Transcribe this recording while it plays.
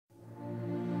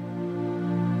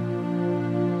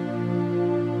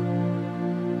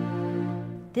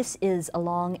This is a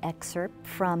long excerpt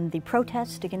from the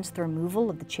protest against the removal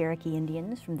of the Cherokee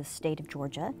Indians from the state of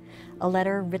Georgia, a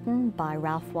letter written by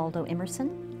Ralph Waldo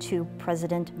Emerson to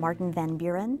President Martin Van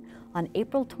Buren on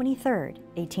April 23,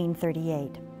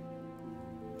 1838.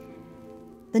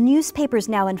 The newspapers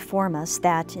now inform us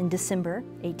that in December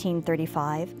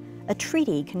 1835, a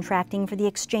treaty contracting for the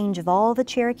exchange of all the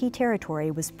Cherokee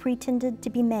territory was pretended to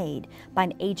be made by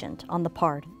an agent on the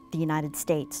part of the United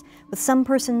States, with some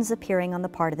persons appearing on the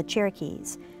part of the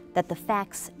Cherokees, that the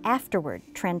facts afterward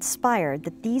transpired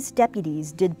that these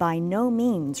deputies did by no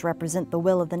means represent the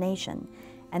will of the nation,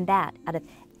 and that out of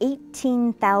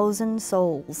 18,000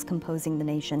 souls composing the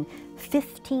nation,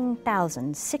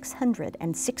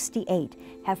 15,668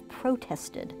 have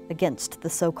protested against the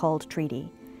so-called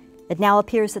treaty. It now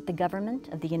appears that the government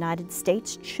of the United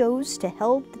States chose to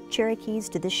hold the Cherokees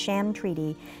to this sham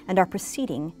treaty and are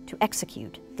proceeding to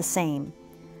execute the same.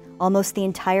 Almost the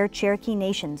entire Cherokee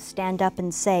Nation stand up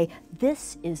and say,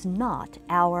 "This is not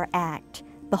our act.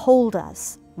 Behold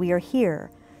us. We are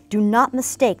here. Do not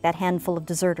mistake that handful of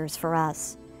deserters for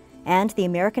us." And the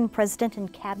American President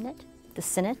and Cabinet, the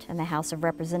Senate and the House of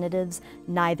Representatives,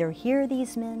 neither hear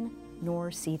these men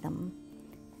nor see them,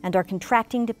 and are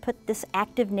contracting to put this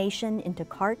active nation into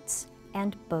carts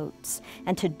and boats,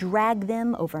 and to drag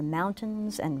them over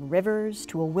mountains and rivers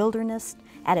to a wilderness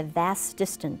at a vast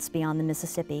distance beyond the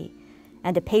Mississippi.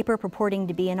 And a paper purporting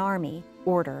to be an army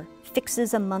order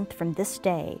fixes a month from this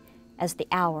day as the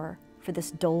hour for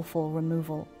this doleful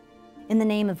removal. In the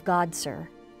name of God, sir,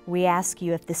 we ask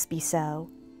you if this be so.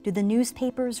 Do the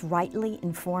newspapers rightly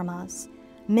inform us?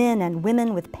 Men and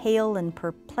women with pale and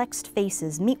perplexed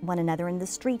faces meet one another in the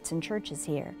streets and churches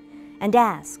here, and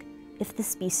ask if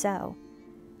this be so.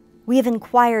 We have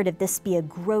inquired if this be a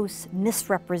gross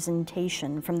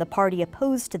misrepresentation from the party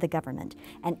opposed to the government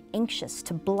and anxious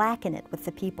to blacken it with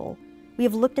the people. We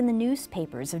have looked in the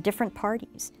newspapers of different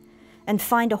parties and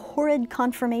find a horrid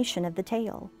confirmation of the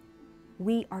tale.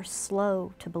 We are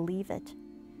slow to believe it.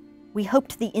 We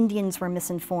hoped the Indians were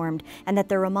misinformed and that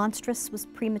their remonstrance was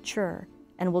premature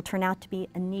and will turn out to be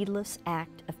a needless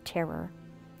act of terror.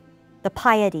 The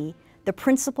piety, the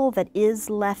principle that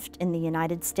is left in the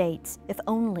United States, if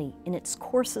only in its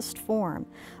coarsest form,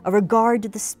 a regard to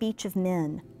the speech of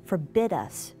men, forbid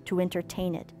us to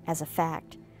entertain it as a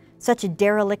fact. Such a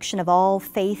dereliction of all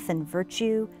faith and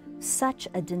virtue, such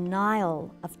a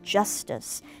denial of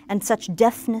justice, and such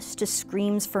deafness to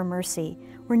screams for mercy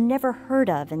were never heard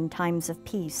of in times of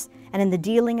peace and in the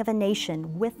dealing of a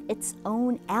nation with its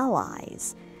own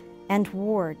allies and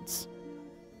wards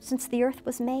since the earth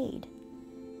was made.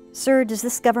 Sir, does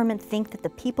this government think that the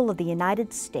people of the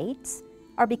United States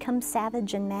are become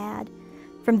savage and mad?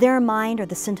 From their mind are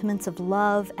the sentiments of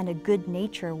love and a good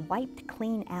nature wiped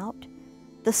clean out?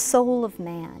 The soul of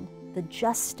man, the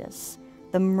justice,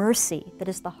 the mercy that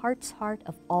is the heart's heart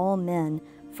of all men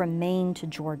from Maine to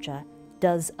Georgia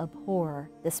does abhor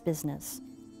this business.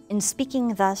 In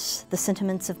speaking thus the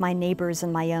sentiments of my neighbors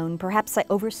and my own, perhaps I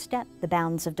overstep the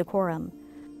bounds of decorum.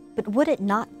 But would it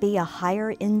not be a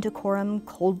higher indecorum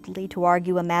coldly to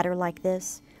argue a matter like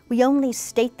this? We only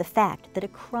state the fact that a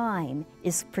crime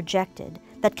is projected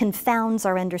that confounds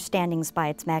our understandings by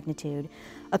its magnitude,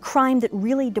 a crime that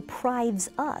really deprives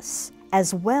us,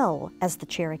 as well as the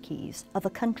Cherokees, of a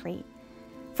country.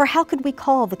 For how could we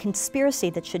call the conspiracy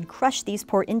that should crush these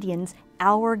poor Indians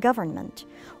our government,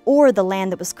 or the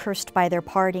land that was cursed by their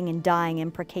parting and dying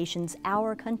imprecations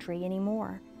our country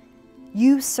anymore?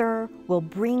 You, sir, will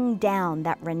bring down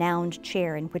that renowned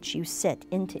chair in which you sit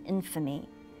into infamy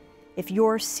if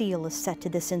your seal is set to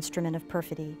this instrument of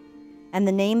perfidy, and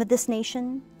the name of this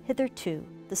nation, hitherto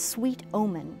the sweet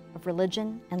omen of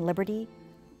religion and liberty,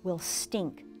 will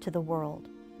stink to the world.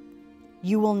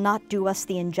 You will not do us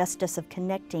the injustice of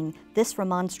connecting this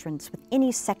remonstrance with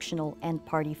any sectional and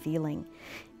party feeling.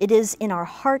 It is in our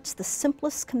hearts the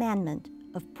simplest commandment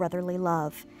of brotherly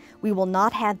love. We will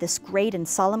not have this great and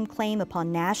solemn claim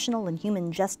upon national and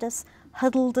human justice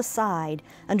huddled aside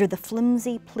under the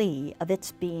flimsy plea of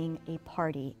its being a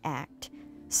party act.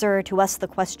 Sir, to us the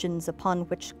questions upon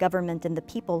which government and the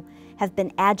people have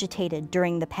been agitated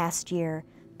during the past year,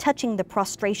 touching the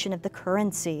prostration of the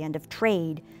currency and of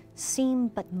trade, seem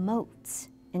but motes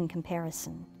in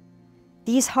comparison.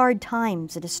 These hard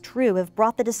times, it is true, have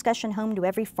brought the discussion home to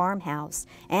every farmhouse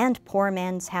and poor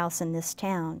man's house in this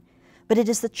town, but it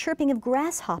is the chirping of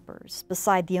grasshoppers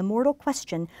beside the immortal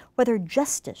question whether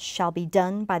justice shall be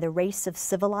done by the race of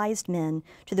civilized men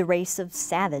to the race of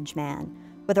savage man,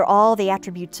 whether all the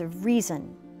attributes of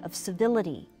reason, of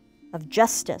civility, of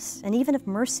justice, and even of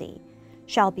mercy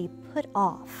shall be put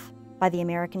off by the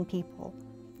American people,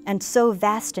 and so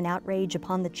vast an outrage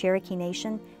upon the Cherokee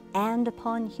Nation and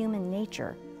upon human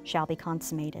nature shall be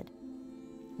consummated.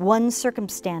 One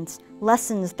circumstance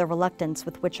lessens the reluctance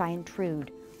with which I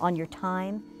intrude on your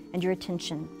time and your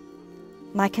attention.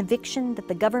 My conviction that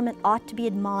the government ought to be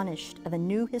admonished of a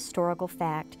new historical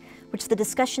fact which the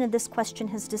discussion of this question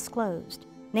has disclosed,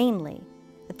 namely,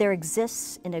 that there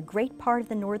exists in a great part of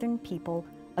the northern people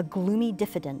a gloomy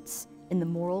diffidence in the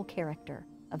moral character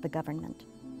of the government.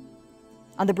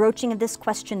 On the broaching of this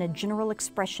question, a general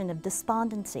expression of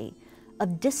despondency,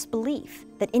 of disbelief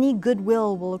that any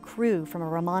goodwill will accrue from a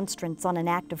remonstrance on an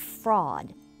act of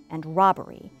fraud and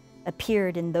robbery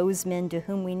appeared in those men to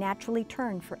whom we naturally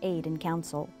turn for aid and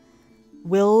counsel.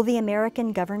 Will the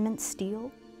American government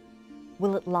steal?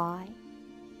 Will it lie?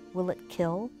 Will it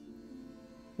kill?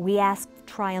 We ask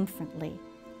triumphantly.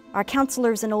 Our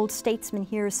counselors and old statesmen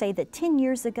here say that 10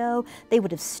 years ago they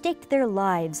would have staked their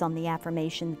lives on the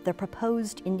affirmation that the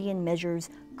proposed Indian measures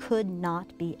could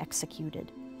not be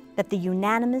executed, that the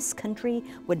unanimous country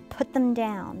would put them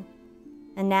down.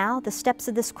 And now the steps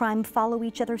of this crime follow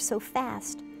each other so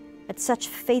fast, at such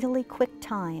fatally quick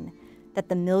time, that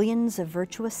the millions of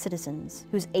virtuous citizens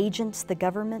whose agents the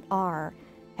government are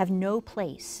have no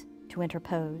place to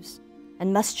interpose,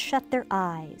 and must shut their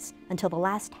eyes until the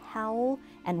last howl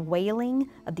and wailing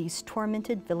of these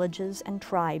tormented villages and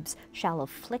tribes shall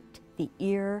afflict the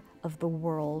ear of the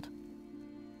world.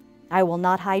 I will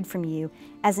not hide from you,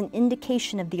 as an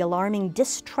indication of the alarming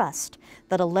distrust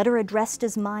that a letter addressed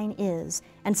as mine is,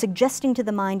 and suggesting to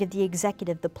the mind of the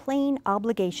executive the plain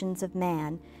obligations of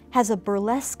man, has a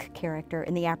burlesque character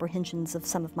in the apprehensions of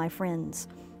some of my friends.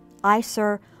 I,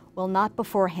 sir, will not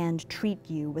beforehand treat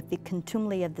you with the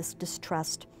contumely of this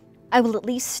distrust. I will at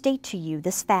least state to you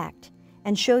this fact,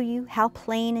 and show you how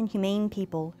plain and humane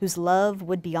people, whose love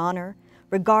would be honor,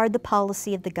 regard the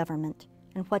policy of the government,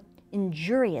 and what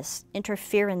injurious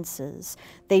interferences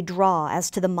they draw as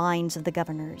to the minds of the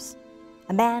governors.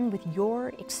 A man with your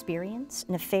experience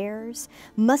in affairs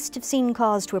must have seen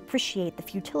cause to appreciate the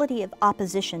futility of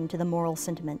opposition to the moral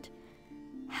sentiment.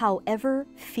 However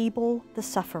feeble the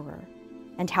sufferer,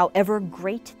 and however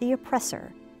great the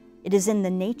oppressor, it is in the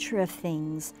nature of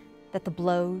things that the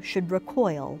blow should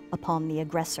recoil upon the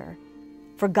aggressor.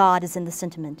 For God is in the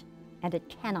sentiment, and it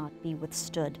cannot be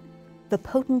withstood. The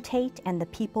potentate and the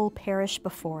people perish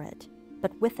before it,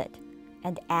 but with it,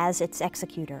 and as its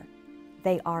executor,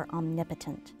 they are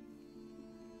omnipotent.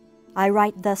 I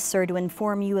write thus, sir, to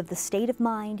inform you of the state of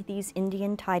mind these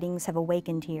Indian tidings have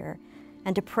awakened here,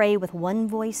 and to pray with one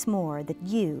voice more that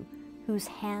you, whose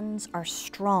hands are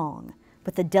strong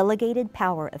with the delegated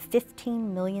power of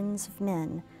 15 millions of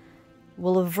men,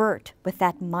 will avert with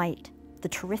that might the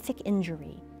terrific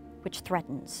injury which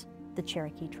threatens the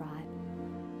Cherokee tribe.